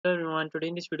everyone. Today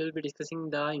in this video we'll be discussing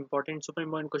the super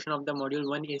important question of the module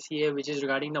 1 ACA, which is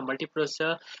regarding the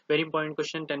multiprocessor. Very important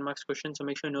question, 10 marks question. So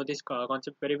make sure you know this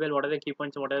concept very well. What are the key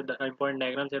points, what are the important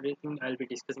diagrams, everything I'll be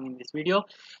discussing in this video.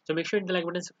 So make sure you hit the like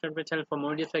button, subscribe to the channel for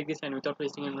more videos like this, and without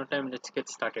wasting any more time, let's get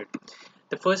started.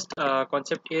 The first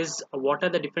concept is what are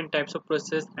the different types of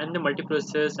process and the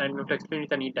multiprocessors, and we have to explain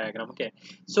with a neat diagram. Okay,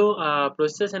 so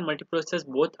process and multiprocessors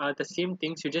both are the same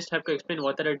things. You just have to explain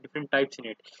what are the different types in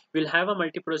it. We'll have a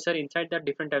multiprocessor. Inside that,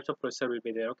 different types of processor will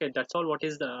be there. Okay, that's all what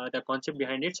is the concept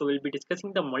behind it. So we'll be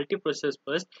discussing the multiprocessors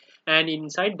first, and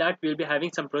inside that we'll be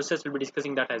having some process. We'll be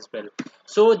discussing that as well.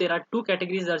 So there are two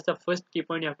categories. That's the first key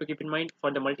point you have to keep in mind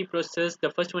for the multiprocessors.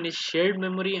 The first one is shared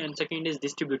memory and second is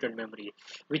distributed memory.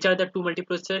 Which are the two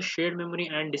multiprocessors? Shared memory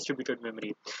and distributed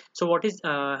memory. So what is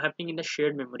happening in the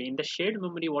shared memory? In the shared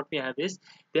memory, what we have is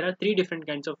there are three different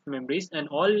kinds of memories, and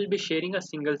all will be sharing a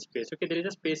single space. Okay, there is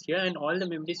a space here, and all the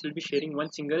memories will be sharing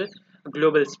one single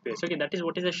global space. Okay, that is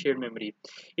what is a shared memory.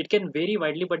 It can vary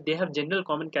widely, but they have general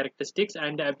common characteristics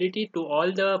and the ability to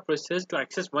all the processors to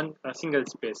access one single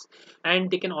space, and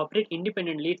they can operate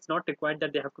independently. It's not required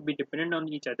that they have to be dependent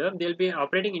on each other. They'll be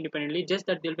operating independently, just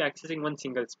that they'll be accessing one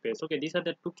single space. Okay, these are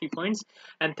the two key points.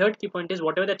 And third key point is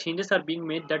whatever the changes are being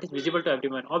made, that is visible to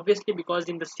everyone. Obviously, because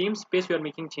in the same space you are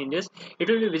making changes, it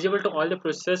will be visible to all the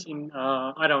processors in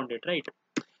around it, right?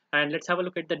 And let's have a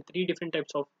look at the three different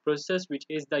types of processors, which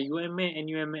is the UMA,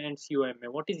 NUMA, and COMA.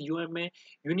 What is UMA?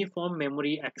 Uniform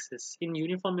memory access. In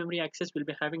uniform memory access, we'll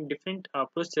be having different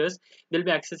processors. They'll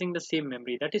be accessing the same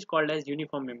memory. That is called as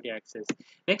uniform memory access.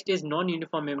 Next is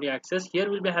non-uniform memory access. Here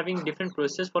we'll be having different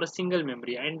processors for a single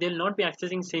memory, and they'll not be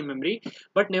accessing same memory,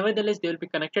 but nevertheless they will be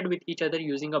connected with each other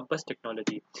using a bus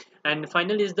technology. And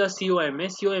final is the COMA.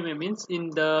 COMA means in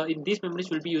these memories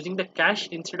we'll be using the cache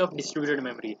instead of distributed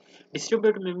memory.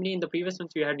 Distributed memory in the previous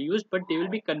ones we had used, but they will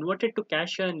be converted to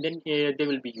cache and then they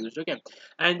will be used. Okay,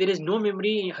 and there is no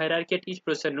memory hierarchy at each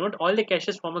processor node. All the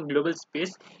caches form a global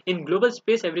space. In global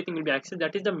space everything will be accessed.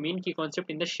 That is the main key concept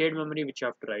in the shared memory which you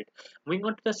have to write. Moving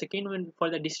on to the second one,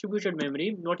 for the distributed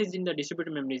memory. What is in the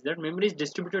distributed memory is that memory is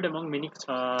distributed among many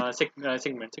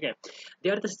segments. Okay,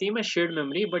 they are the same as shared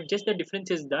memory, but just the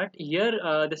difference is that here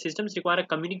the systems require a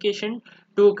communication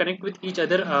to connect with each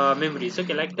other memories.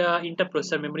 Okay, like the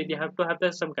interprocessor memory, they have to have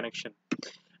some connection,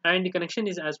 and the connection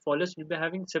is as follows. We'll be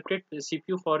having separate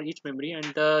CPU for each memory, and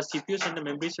the CPUs and the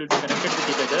memories will be connected with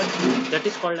each other. That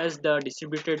is called as the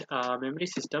distributed memory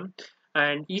system.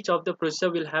 And each of the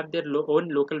processor will have their own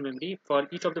local memory. For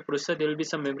each of the processor there will be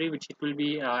some memory which it will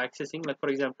be accessing. Like for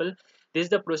example, this is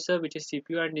the processor which is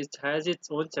CPU, and it has its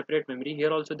own separate memory.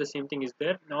 Here also the same thing is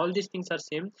there. All these things are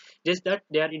same, just that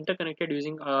they are interconnected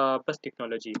using bus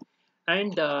technology.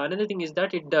 And another thing is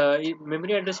that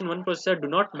memory address in one processor do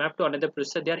not map to another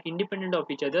processor. They are independent of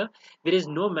each other. There is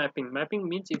no mapping. Mapping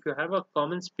means if you have a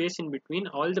common space in between,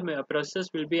 all the processors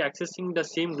will be accessing the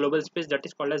same global space. That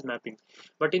is called as mapping.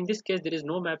 But in this case there is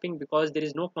no mapping, because there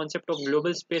is no concept of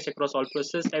global space across all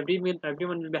processors.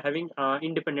 Everyone will be having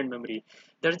independent memory.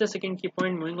 That's the second key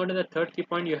point. Moving on to the third key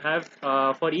point, you have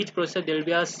for each processor there will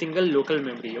be a single local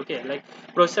memory. Okay, like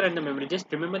processor and the memory. Just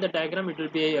remember the diagram, it will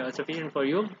be sufficient for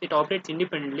you. It operates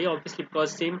independently, obviously,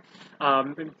 because same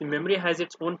memory has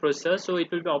its own processor, so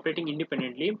it will be operating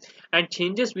independently. And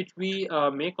changes which we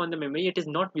make on the memory, it is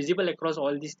not visible across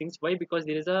all these things. Why? Because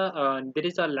there is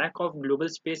a lack of global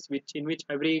space in which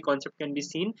every concept can be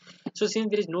seen. So since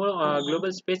there is no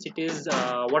global space, it is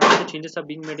whatever the changes are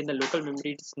being made in the local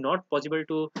memory, it's not possible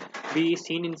to be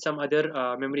seen in some other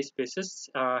memory spaces.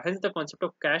 Hence the concept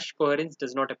of cache coherence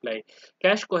does not apply.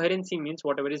 Cache coherency means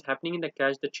whatever is happening in the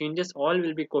cache, the changes all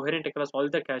will be coherent across all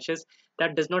the caches.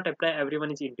 That does not apply.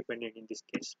 Everyone is independent in this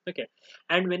case. Okay,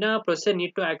 and when a processor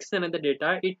need to access another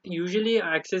data, it usually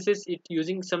accesses it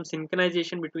using some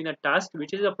synchronization between a task,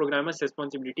 which is a programmer's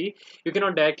responsibility. You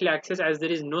cannot directly access, as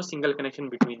there is no single connection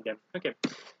between them. Okay,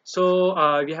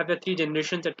 so we have the three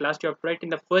generations at last you have to write. In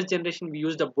the first generation we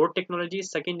use the board technology,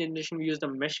 second generation we use the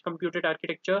mesh computed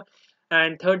architecture,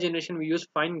 and third generation we use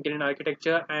fine grained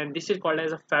architecture, and this is called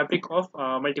as a fabric of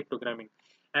multi-programming.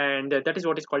 And that is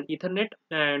what is called Ethernet.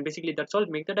 And basically that's all.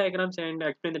 Make the diagrams and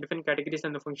explain the different categories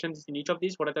and the functions in each of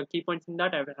these. What are the key points in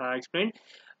that I've explained.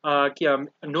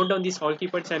 Note down these all key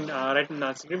points and write in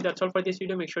the script. That's all for this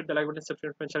video. Make sure to like button,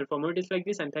 subscribe to my channel for more videos like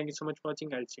this, and thank you so much for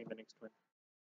watching. I'll see you in the next one.